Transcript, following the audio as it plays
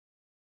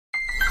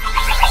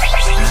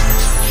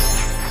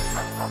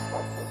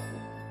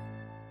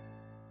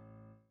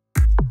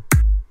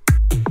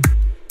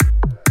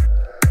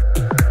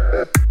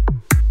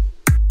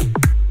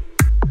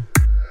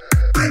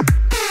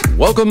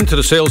Welcome to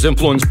the Sales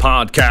Influence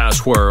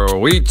Podcast, where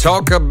we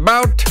talk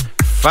about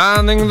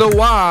finding the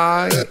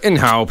why in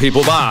how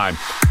people buy.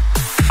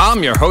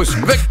 I'm your host,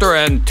 Victor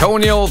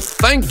Antonio.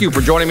 Thank you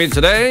for joining me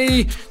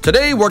today.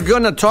 Today, we're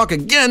going to talk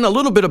again a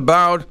little bit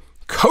about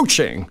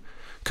coaching,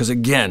 because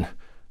again,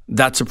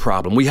 that's a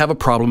problem. We have a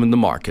problem in the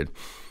market.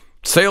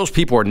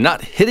 Salespeople are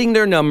not hitting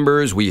their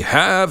numbers. We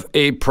have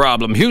a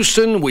problem.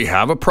 Houston, we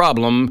have a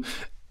problem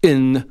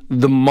in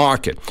the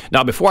market.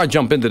 Now, before I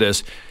jump into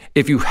this,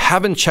 if you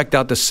haven't checked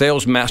out the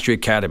Sales Mastery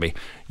Academy,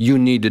 you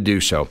need to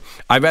do so.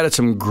 I've added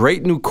some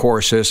great new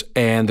courses,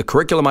 and the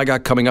curriculum I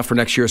got coming up for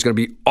next year is going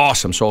to be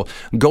awesome. So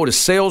go to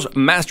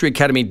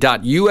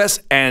salesmasteryacademy.us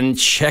and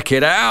check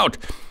it out.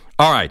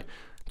 All right,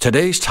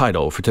 today's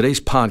title for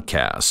today's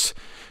podcast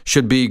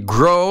should be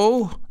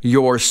Grow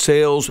Your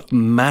Sales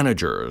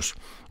Managers.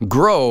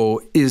 GROW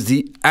is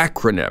the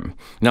acronym.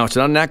 Now, it's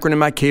not an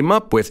acronym I came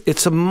up with.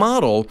 It's a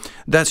model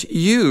that's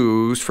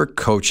used for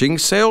coaching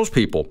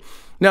salespeople.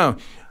 Now,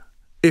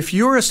 if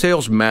you're a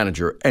sales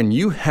manager and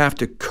you have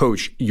to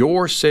coach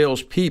your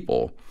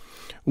salespeople,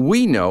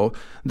 we know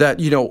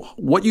that,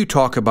 what you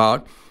talk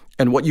about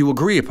and what you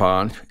agree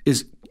upon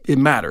it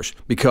matters,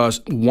 because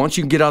once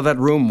you get out of that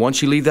room,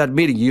 once you leave that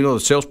meeting, the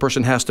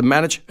salesperson has to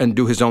manage and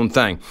do his own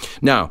thing.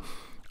 Now,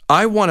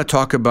 I want to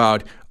talk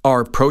about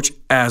our approach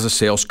as a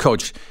sales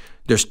coach.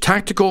 There's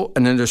tactical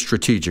and then there's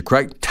strategic,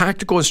 right?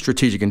 Tactical and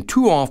strategic. And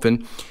too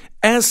often,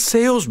 as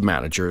sales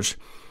managers,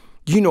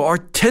 our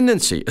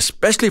tendency,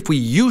 especially if we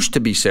used to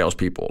be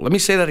salespeople, let me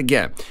say that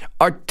again.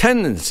 Our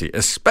tendency,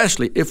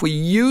 especially if we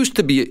used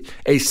to be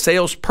a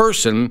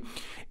salesperson,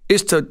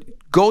 is to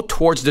go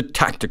towards the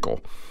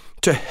tactical,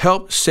 to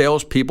help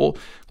salespeople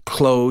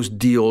close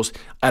deals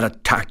at a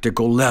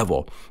tactical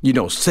level.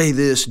 Say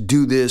this,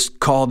 do this,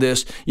 call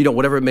this,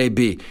 whatever it may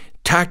be.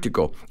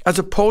 Tactical, as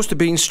opposed to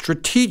being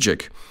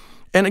strategic.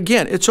 And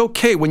again, it's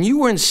okay. When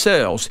you were in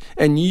sales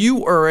and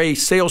you are a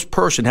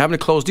salesperson having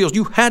to close deals,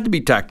 you had to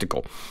be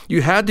tactical.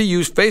 You had to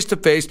use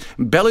face-to-face,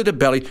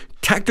 belly-to-belly,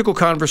 tactical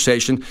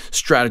conversation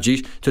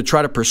strategies to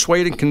try to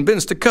persuade and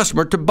convince the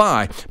customer to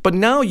buy. But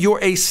now you're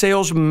a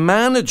sales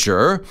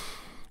manager,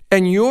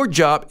 and your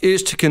job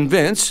is to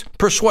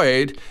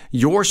persuade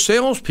your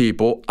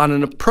salespeople on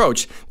an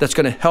approach that's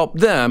going to help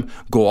them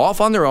go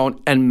off on their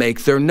own and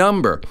make their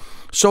number.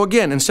 So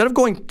again, instead of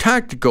going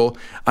tactical,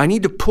 I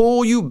need to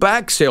pull you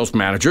back, sales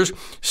managers,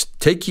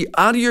 take you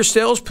out of your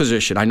sales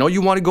position. I know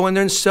you want to go in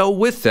there and sell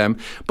with them,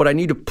 but I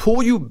need to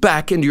pull you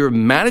back into your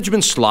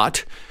management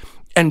slot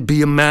and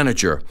be a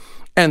manager.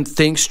 And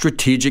think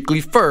strategically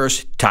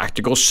first,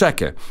 tactical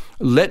second.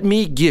 Let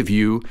me give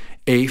you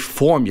a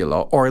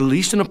formula, or at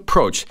least an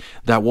approach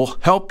that will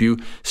help you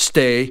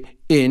stay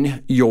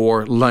in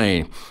your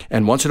lane.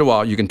 And once in a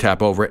while, you can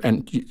tap over it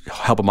and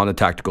help them on the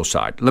tactical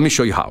side. Let me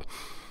show you how.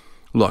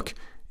 Look,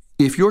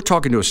 if you're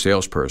talking to a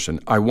salesperson,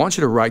 I want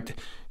you to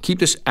keep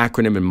this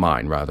acronym in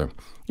mind, rather.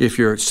 If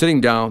you're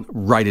sitting down,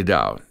 write it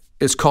out.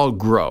 It's called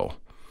GROW.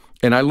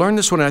 And I learned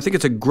this one, and I think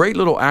it's a great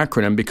little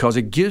acronym because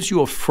it gives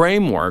you a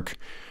framework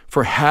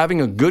for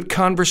having a good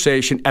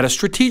conversation at a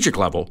strategic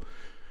level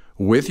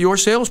with your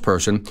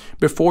salesperson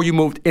before you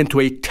moved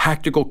into a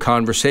tactical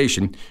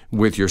conversation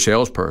with your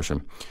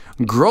salesperson.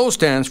 GROW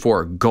stands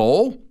for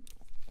goal,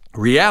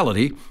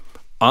 reality,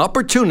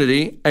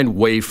 opportunity, and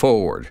way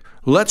forward.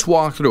 Let's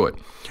walk through it.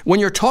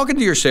 When you're talking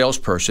to your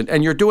salesperson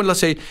and you're doing,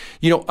 let's say,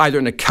 either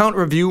an account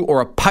review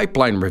or a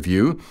pipeline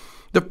review,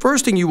 the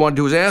first thing you want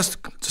to do is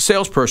ask the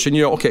salesperson,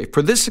 okay,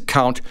 for this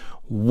account,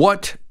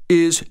 what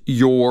is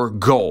your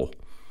goal?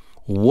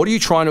 What are you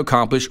trying to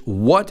accomplish?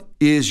 What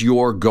is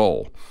your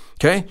goal?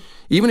 Okay?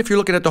 Even if you're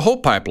looking at the whole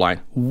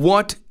pipeline,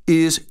 what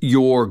is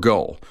your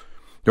goal?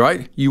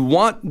 Right? You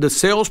want the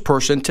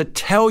salesperson to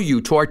tell you,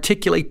 to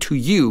articulate to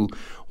you,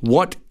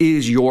 what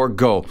is your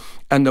goal?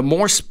 And the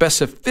more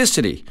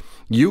specificity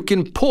you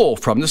can pull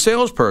from the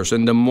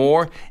salesperson, the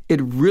more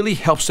it really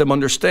helps them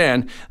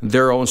understand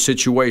their own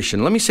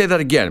situation. Let me say that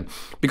again,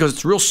 because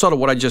it's real subtle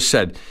what I just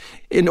said.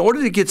 In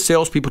order to get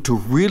salespeople to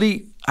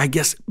really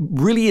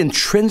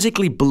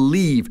intrinsically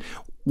believe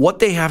what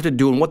they have to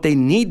do and what they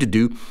need to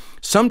do,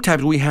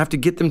 sometimes we have to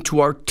get them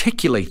to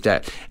articulate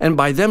that. And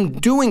by them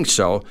doing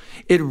so,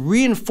 it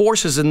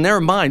reinforces in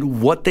their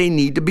mind what they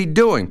need to be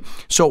doing.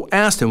 So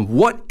ask them,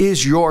 what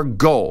is your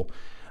goal?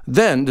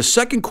 Then the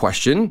second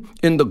question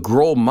in the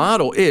GROW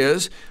model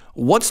is,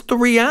 what's the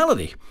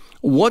reality?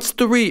 What's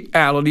the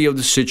reality of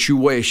the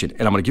situation?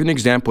 And I'm going to give you an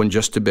example in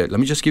just a bit. Let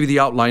me just give you the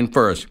outline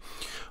first.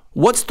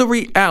 What's the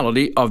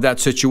reality of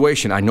that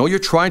situation? I know you're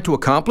trying to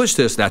accomplish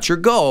this. That's your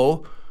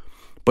goal.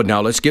 But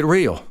now let's get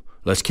real.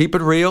 Let's keep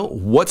it real.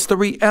 What's the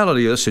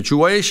reality of the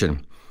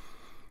situation?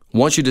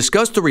 Once you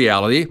discuss the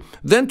reality,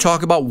 then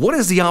talk about what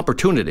is the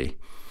opportunity.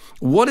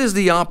 What is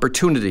the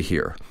opportunity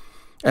here?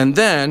 And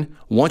then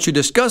once you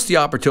discuss the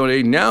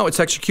opportunity, now it's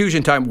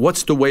execution time.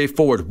 What's the way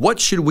forward? What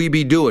should we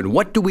be doing?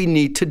 What do we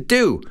need to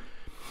do?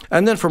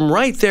 And then from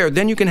right there,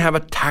 then you can have a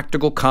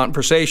tactical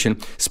conversation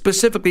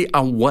specifically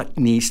on what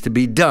needs to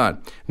be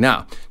done.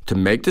 Now, to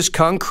make this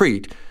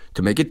concrete,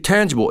 to make it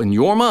tangible in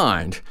your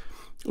mind,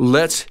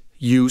 let's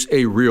use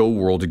a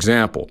real-world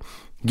example.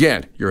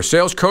 Again, you're a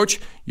sales coach,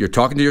 you're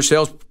talking to your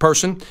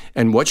salesperson,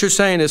 and what you're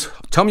saying is,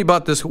 tell me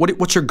about this,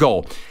 what's your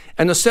goal?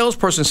 And the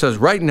salesperson says,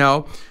 right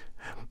now,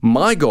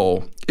 my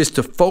goal is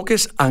to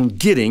focus on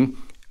getting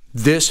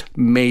this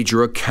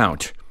major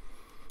account.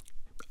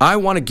 I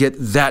want to get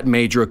that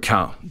major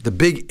account, the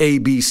big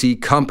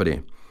ABC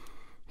company.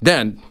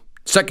 Then,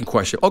 second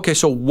question, okay,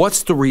 so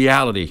what's the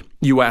reality?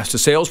 You ask the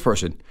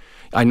salesperson.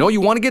 I know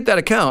you want to get that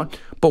account,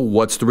 but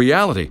what's the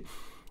reality?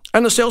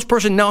 And the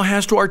salesperson now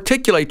has to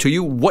articulate to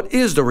you what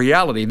is the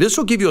reality. This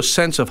will give you a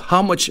sense of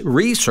how much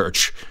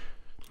research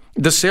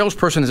the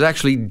salesperson has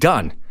actually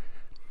done.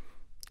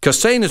 Because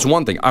saying is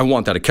one thing, I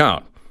want that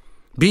account.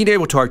 Being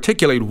able to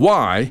articulate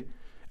why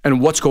and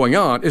what's going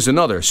on is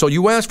another. So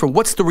you ask for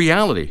what's the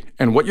reality.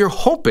 And what you're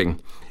hoping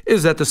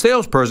is that the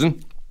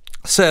salesperson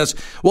says,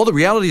 well, the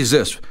reality is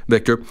this,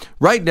 Victor.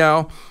 Right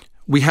now,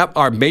 we have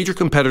our major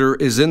competitor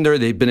is in there.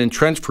 They've been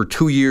entrenched for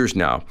 2 years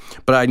now.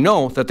 But I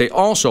know that the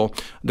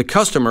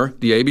customer,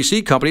 the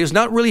ABC company, is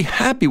not really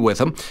happy with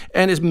them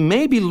and is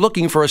maybe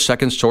looking for a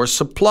second source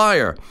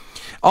supplier.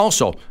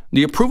 Also,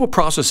 the approval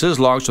process is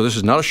long, so this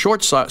is not a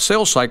short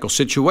sales cycle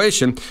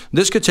situation.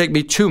 This could take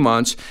me 2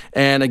 months.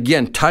 And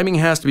again, timing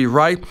has to be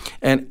right.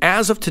 And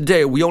as of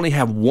today, we only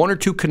have 1 or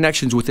 2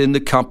 connections within the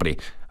company.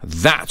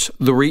 That's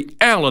the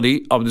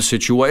reality of the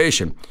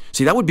situation.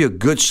 See, that would be a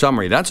good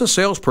summary. That's a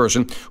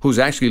salesperson who's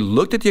actually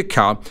looked at the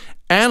account,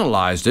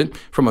 analyzed it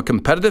from a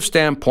competitive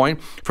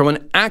standpoint, from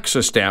an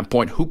access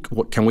standpoint.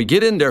 What can we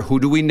get in there? Who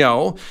do we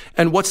know?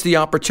 And what's the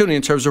opportunity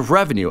in terms of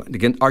revenue? And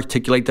again,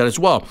 articulate that as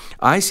well.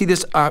 I see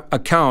this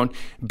account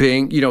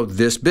being,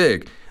 this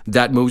big.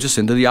 That moves us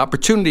into the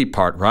opportunity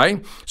part,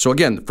 right? So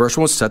again, the first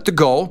one was set the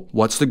goal.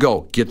 What's the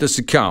goal? Get this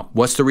account.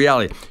 What's the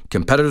reality?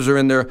 Competitors are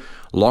in there,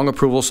 long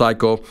approval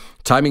cycle,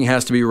 timing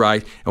has to be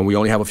right, and we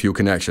only have a few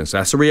connections.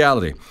 That's the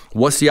reality.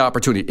 What's the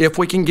opportunity? If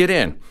we can get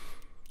in,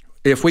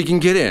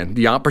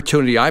 the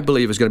opportunity, I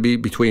believe, is going to be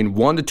between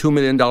 $1 to $2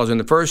 million in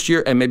the first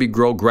year and maybe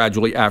grow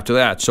gradually after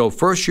that. So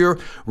first year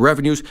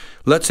revenues,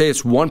 let's say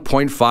it's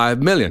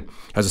 $1.5 million.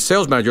 As a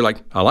sales manager, you're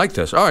like, I like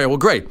this. All right, well,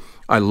 great.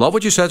 I love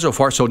what you said so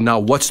far. So now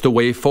what's the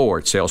way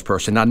forward,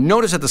 salesperson? Now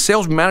notice that the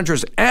sales manager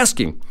is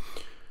asking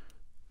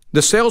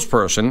the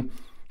salesperson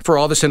for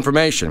all this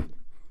information.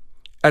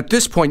 At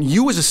this point,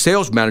 you as a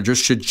sales manager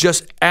should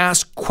just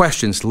ask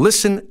questions.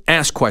 Listen,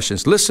 ask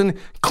questions. Listen,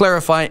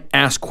 clarify,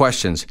 ask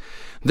questions.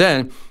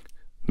 Then,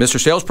 Mr.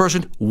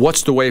 Salesperson,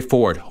 what's the way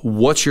forward?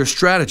 What's your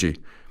strategy?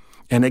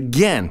 And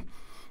again,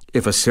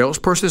 if a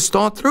salesperson has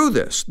thought through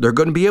this, they're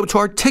going to be able to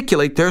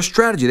articulate their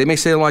strategy. They may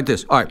say it like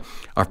this. All right,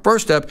 our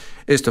first step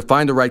is to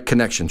find the right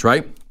connections,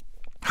 right?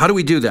 How do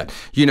we do that?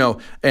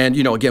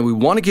 Again, we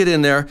want to get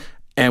in there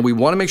and we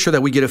want to make sure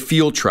that we get a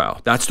field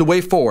trial. That's the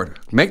way forward.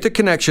 Make the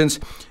connections,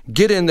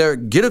 get in there,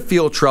 get a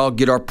field trial,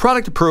 get our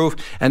product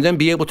approved, and then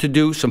be able to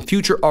do some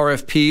future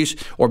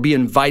RFPs or be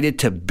invited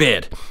to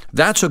bid.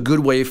 That's a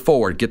good way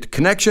forward. Get the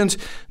connections.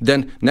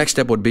 Then next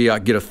step would be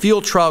get a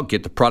field trial,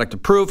 get the product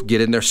approved, get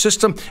in their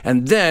system,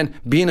 and then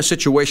be in a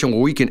situation where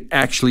we can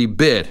actually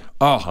bid.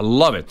 Oh, I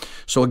love it.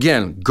 So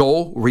again,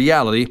 goal,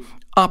 reality,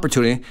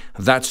 opportunity,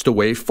 that's the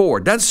way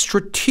forward. That's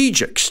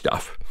strategic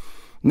stuff.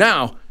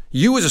 Now,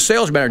 you as a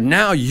sales manager,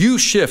 now you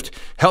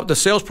help the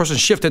salesperson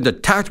shift into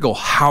tactical.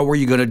 How are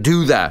you going to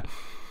do that?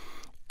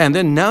 And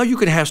then now you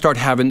can start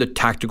having the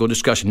tactical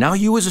discussion. Now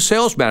you as a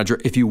sales manager,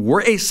 if you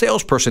were a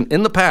salesperson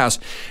in the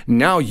past,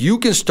 now you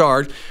can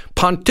start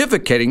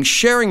pontificating,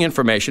 sharing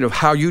information of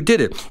how you did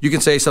it. You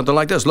can say something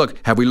like this. Look,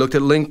 have we looked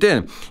at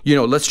LinkedIn?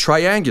 Let's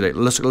triangulate.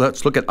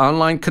 Let's look at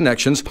online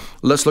connections.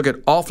 Let's look at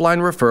offline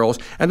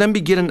referrals and then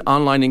begin an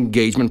online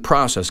engagement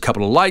process. A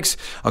couple of likes,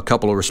 a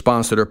couple of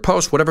responses to their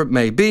posts, whatever it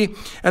may be.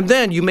 And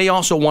then you may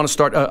also want to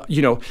start,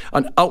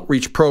 an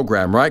outreach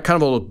program, right?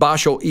 Kind of a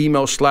Basho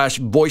email /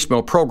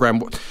 voicemail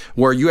program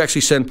where you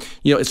actually send,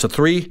 it's a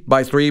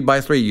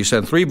 3x3x3. You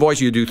send 3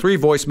 you do 3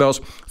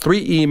 voicemails,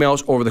 3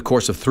 emails over the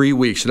course of 3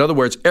 weeks. In other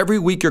words, every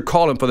week you're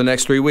calling for the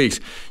next 3 weeks.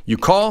 You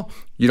call,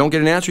 you don't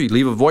get an answer, you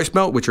leave a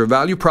voicemail with your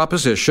value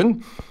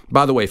proposition.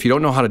 By the way, if you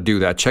don't know how to do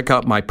that, check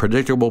out my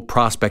predictable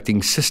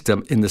prospecting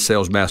system in the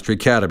Sales Mastery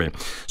Academy.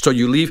 So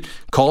you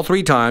call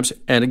 3 times,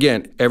 and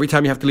again, every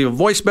time you have to leave a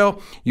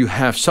voicemail, you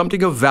have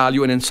something of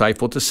value and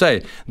insightful to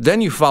say. Then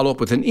you follow up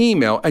with an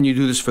email, and you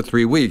do this for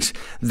 3 weeks.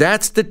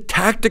 That's the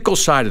tactical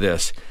side of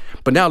this.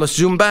 But now let's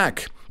zoom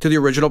back to the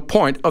original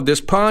point of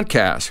this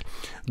podcast.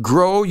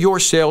 Grow your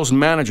sales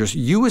managers.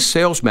 You as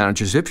sales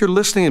managers, if you're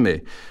listening to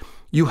me,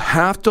 you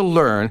have to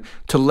learn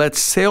to let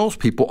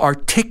salespeople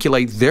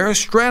articulate their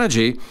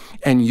strategy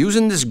and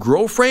using this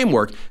grow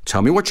framework,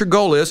 tell me what your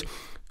goal is,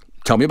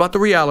 tell me about the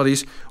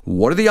realities,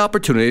 what are the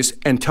opportunities,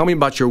 and tell me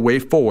about your way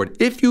forward.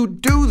 If you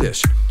do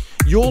this,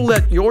 you'll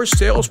let your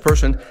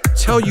salesperson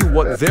tell you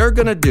what they're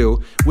going to do,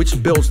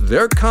 which builds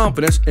their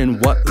confidence in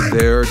what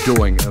they're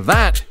doing.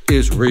 That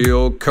is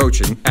real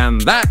coaching. And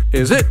that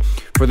is it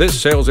for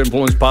this Sales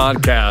Influence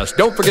podcast.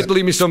 Don't forget to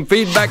leave me some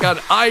feedback on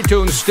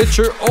iTunes,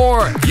 Stitcher,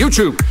 or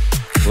YouTube.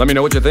 Let me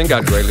know what you think.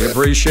 I'd greatly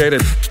appreciate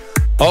it.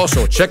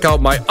 Also, check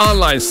out my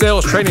online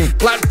sales training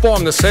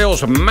platform, the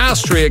Sales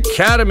Mastery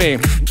Academy.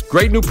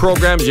 Great new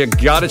programs. You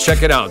got to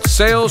check it out.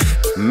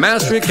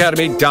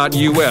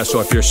 salesmasteryacademy.us. So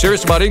if you're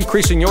serious about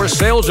increasing your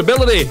sales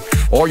ability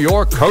or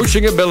your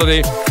coaching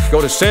ability,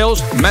 go to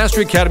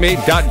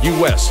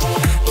salesmasteryacademy.us.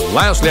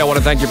 Lastly, I want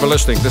to thank you for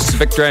listening. This is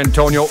Victor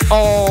Antonio,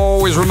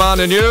 always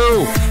reminding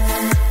you,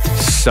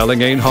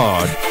 selling ain't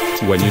hard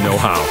when you know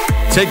how.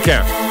 Take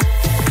care.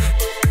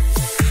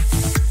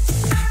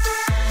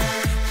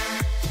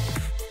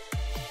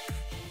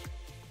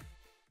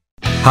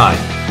 Hi,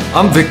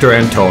 I'm Victor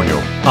Antonio.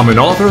 I'm an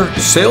author,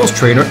 sales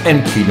trainer,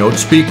 and keynote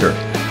speaker.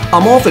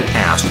 I'm often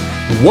asked,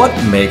 what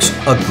makes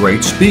a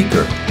great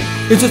speaker?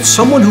 Is it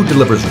someone who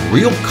delivers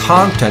real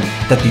content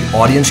that the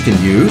audience can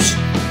use?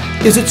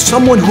 Is it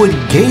someone who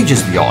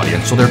engages the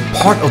audience so they're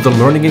part of the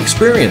learning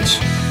experience?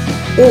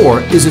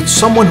 Or is it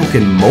someone who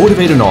can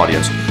motivate an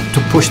audience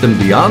to push them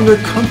beyond their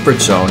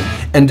comfort zone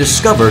and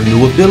discover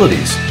new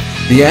abilities?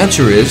 The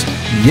answer is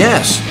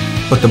yes.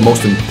 But the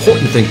most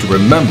important thing to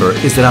remember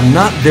is that I'm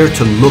not there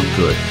to look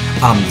good.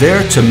 I'm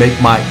there to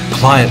make my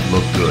client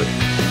look good.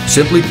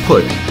 Simply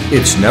put,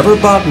 it's never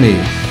about me,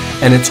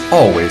 and it's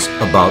always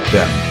about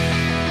them.